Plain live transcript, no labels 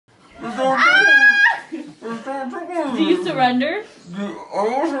Do you surrender? Do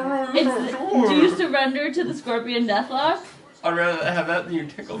you surrender to the scorpion deathlock? I'd rather have that than you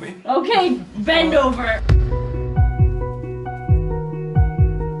tickle me. Okay, bend over.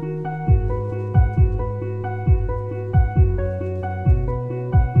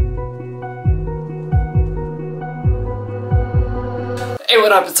 Hey,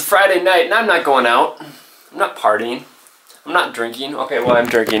 what up? It's a Friday night and I'm not going out. I'm not partying. I'm not drinking. Okay, well, I'm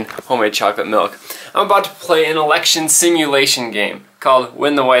drinking homemade chocolate milk. I'm about to play an election simulation game called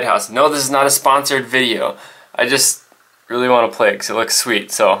Win the White House. No, this is not a sponsored video. I just really want to play it because it looks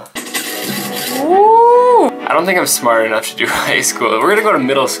sweet, so. Woo! I don't think I'm smart enough to do high school. We're gonna go to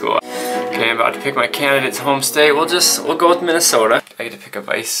middle school. Okay, I'm about to pick my candidate's home state. We'll go with Minnesota. I get to pick a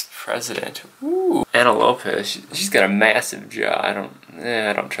vice president. Ooh. Anna Lopez, she's got a massive jaw. I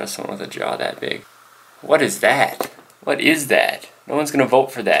don't trust someone with a jaw that big. What is that? What is that? No one's gonna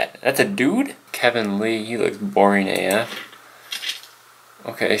vote for that. That's a dude? Kevin Lee, he looks boring AF.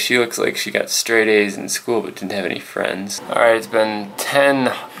 Okay, she looks like she got straight A's in school but didn't have any friends. Alright, it's been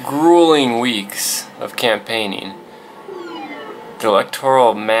 10 grueling weeks of campaigning. The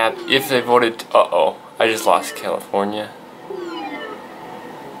electoral map, if they voted, uh-oh, I just lost California.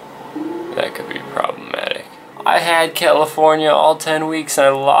 That could be problematic. I had California all 10 weeks and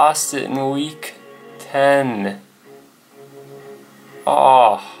I lost it in week 10.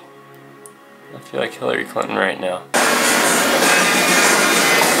 Oh, I feel like Hillary Clinton right now.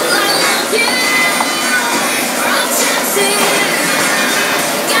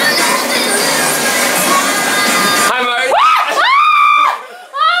 Hi, Marty.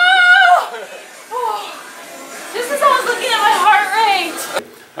 Just as I was looking at my heart rate.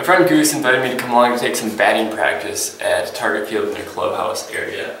 My friend Goose invited me to come along to take some batting practice at Target Field in the clubhouse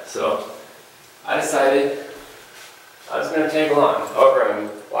area. So I decided I was going to tag along. However, I'm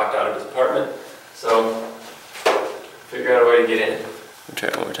locked out of his apartment, so figure out a way to get in. I'll try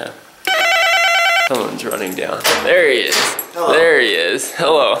it one more time. Someone's running down. There he is. Hello. There he is.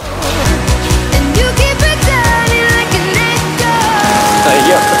 Hello. And you keep pretending like an echo.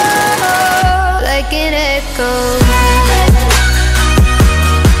 Yep. Like an echo.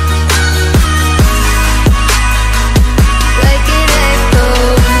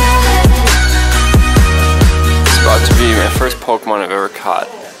 About to be my first Pokemon I've ever caught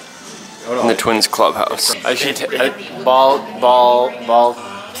in the Twins clubhouse. I should ball to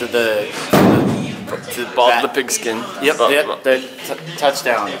the ball to the pigskin. Yep, the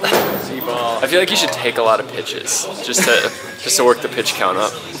touchdown. I feel like you should take a lot of pitches just to work the pitch count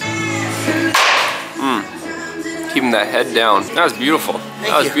up. Keeping that head down. That was beautiful.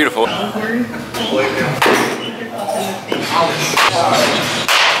 That was beautiful.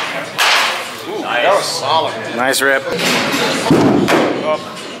 That was solid. Nice rip.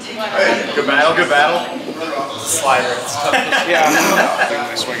 Hey, good battle, good battle. Slider. It's tough. Yeah.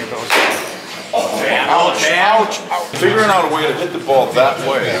 I swing at those. Ouch, ouch, ouch. Figuring out a way to hit the ball that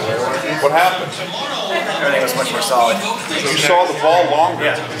way. What happened? Everything was much more solid. You saw the ball longer.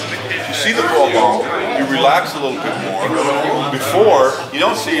 Yeah. You see the ball longer. You relax a little bit more. Before, you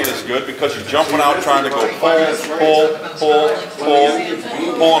don't see it as good because you're jumping out trying to go pulling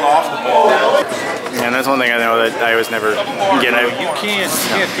off the ball. Yeah, and that's one thing I know that I was never getting. You can't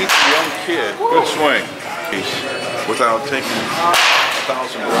teach a young kid good swing without taking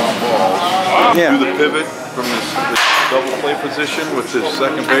 1,000-pound balls. Yeah. Do the pivot from this double play position with his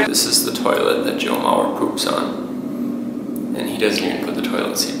second base. This is the toilet that Joe Mauer poops on. And he doesn't even put the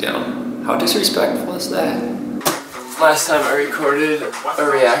toilet seat down. How disrespectful is that? Last time I recorded a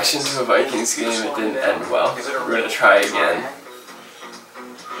reaction to a Vikings game, it didn't end well. We're going to try again.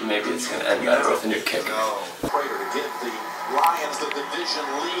 Maybe it's going to end better with a new kicker. To give the Lions the division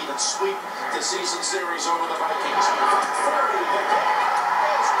lead and sweep the season series over the Vikings.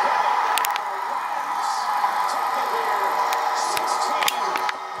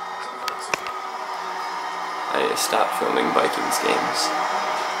 I need to stop filming Vikings games.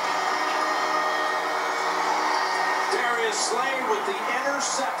 Darius Slay with the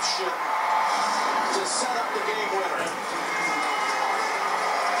interception to set up the game winner.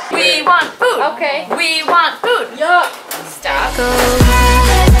 We want food. Okay. We want food. Yup. Stop.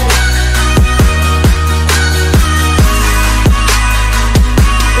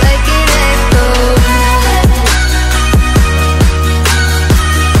 Like an echo.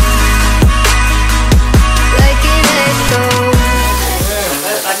 Like an echo.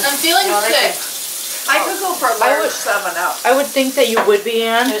 I'm feeling sick. I could go for a large 7-Up. I would think that you would be,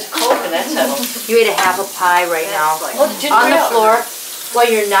 Ann. There's Coke and that's settled. You ate a half a pie right now. Look, ginger On the ale. floor. while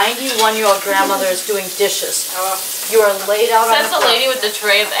your 91-year-old grandmother is doing dishes. You are laid out on That's the lady with the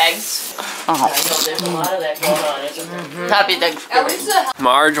tray of eggs. I know, there's a lot of that going on, isn't there? Happy Thanksgiving.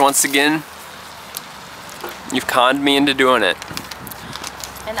 Marge, once again, you've conned me into doing it.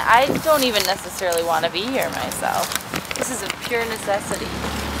 And I don't even necessarily want to be here myself. This is a pure necessity.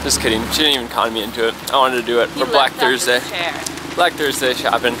 Just kidding. She didn't even con me into it. I wanted to do it for Black Thursday. Black Thursday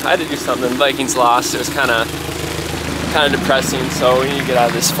shopping. I had to do something. Vikings lost. It was kind of depressing. So we need to get out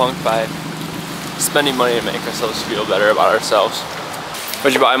of this funk by spending money to make ourselves feel better about ourselves.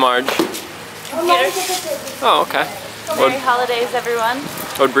 What'd you buy, Marge? Oh, okay. Merry holidays, everyone.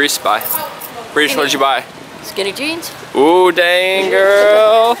 What'd Brees buy? Brees, what'd you buy? Skinny jeans? Ooh, dang,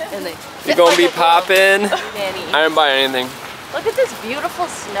 girl. And they You're gonna be popping. Nanny. I didn't buy anything. Look at this beautiful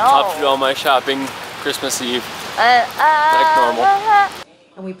snow. I'll have to do all my shopping Christmas Eve. Like normal.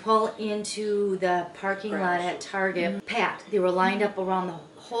 And we pull into the parking lot at Target. Packed. They were lined up around the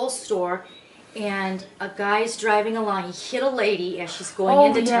whole store, and a guy's driving along. He hit a lady as she's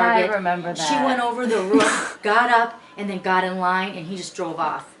going into Target. I remember that. She went over the roof, got up, and then got in line, and he just drove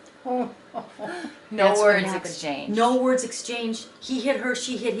off. No words exchanged. No words exchanged. He hit her,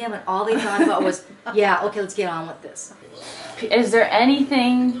 she hit him, and all they thought about was, yeah, okay, let's get on with this. Is there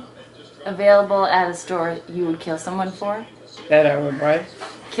anything available at a store you would kill someone for? That I would what?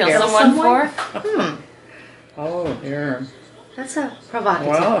 Kill someone for? Oh dear. That's a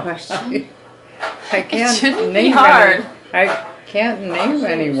provocative question. I can't shouldn't name be hard. I can't name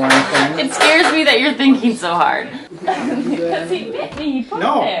anyone. It scares me that you're thinking so hard. Because he bit me. He put it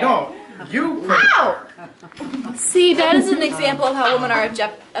there. No. You. Ow! See, that is an example of how women are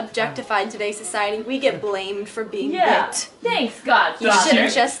objectified in today's society. We get blamed for being bit. Thanks, God. You should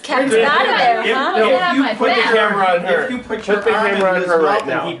have just kept it out of there, huh? Get You put the back. camera on her. If you put Put your the arm camera in on his her mouth right and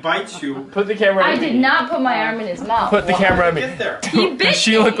now. he bites you. Put the camera on I me. did not put my arm in his mouth. Put the camera on me. Get there. He bit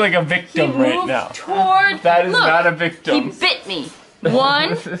She me. looked like a He victim right moved now. toward. That is Look, not a he victim. bit me.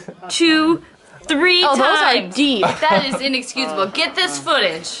 1, 2, 3 Oh, those are times. deep. That is inexcusable. Get this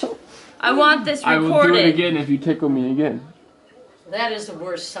footage. I want this I recorded. will do it again if you tickle me again. That is the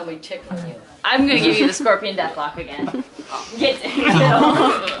worst, somebody tickling you. I'm gonna give you the scorpion deathlock again. Get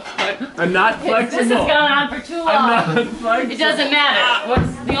I'm not flexible. This has gone on for too long. I'm not flexible. It doesn't matter.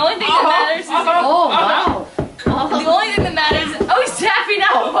 What's the only thing that matters is Oh, wow. the only thing that matters. Oh, he's tapping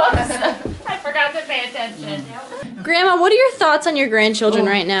out. Whoops. I forgot to pay attention. Grandma, what are your thoughts on your grandchildren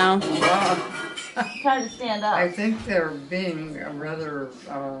right now? I'm trying to stand up. I think they're being rather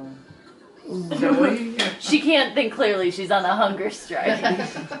silly. She can't think clearly. She's on a hunger strike.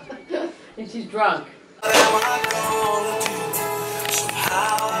 And she's drunk.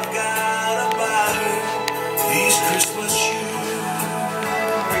 These Christmas shoes.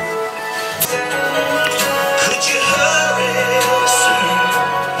 Could you hurry, sir?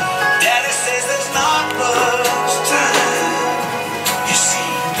 Daddy says there's not much time. You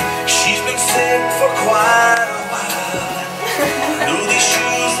see, she's been sick for quite a while. Know these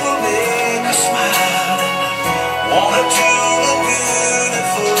shoes will make her smile. Want her to look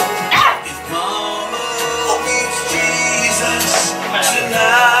beautiful. If Mama meets Jesus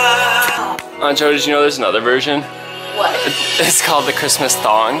tonight. Ancho, did you know there's another version? What? It's called the Christmas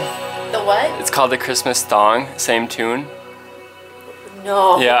Thong. The what? It's called the Christmas Thong. Same tune.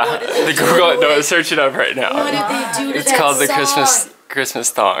 No. Yeah. The Google. No, search it up right now. What did they do to It's that called the song? Christmas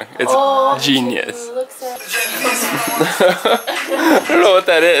Thong. It's genius. I don't know what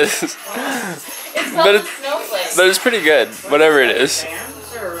that is. It's called But the it's- snowflake. But it's pretty good, whatever it is.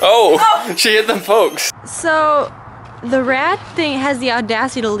 Oh, she hit them folks. So, the rat thing has the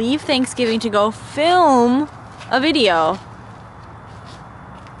audacity to leave Thanksgiving to go film a video.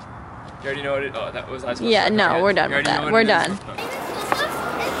 You already know what it. Oh, that was I supposed Yeah, to. no, Okay. we're done You with already that. know We're what it is? done.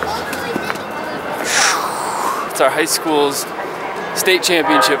 It's our high school's state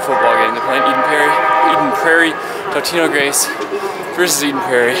championship football game. They're playing Eden Prairie, Totino Grace versus Eden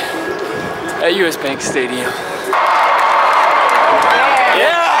Prairie at US Bank Stadium.